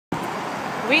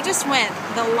We just went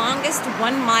the longest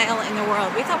 1 mile in the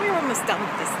world. We thought we were almost done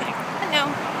with this thing, but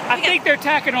no. I think they're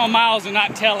tacking on miles and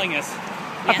not telling us.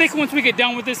 Yes. I think once we get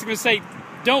done with this, they're going to say,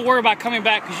 don't worry about coming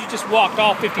back because you just walked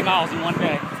all 50 miles in one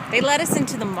day. They led us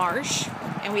into the marsh,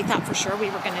 and we thought for sure we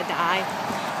were going to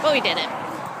die, but we didn't.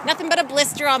 Nothing but a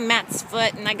blister on Matt's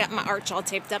foot, and I got my arch all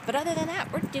taped up. But other than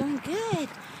that, we're doing good.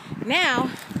 Now,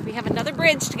 we have another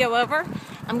bridge to go over.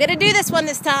 I'm going to do this one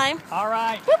this time. All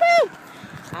right. Woo-hoo!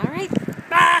 All right.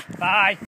 Bye. Bye.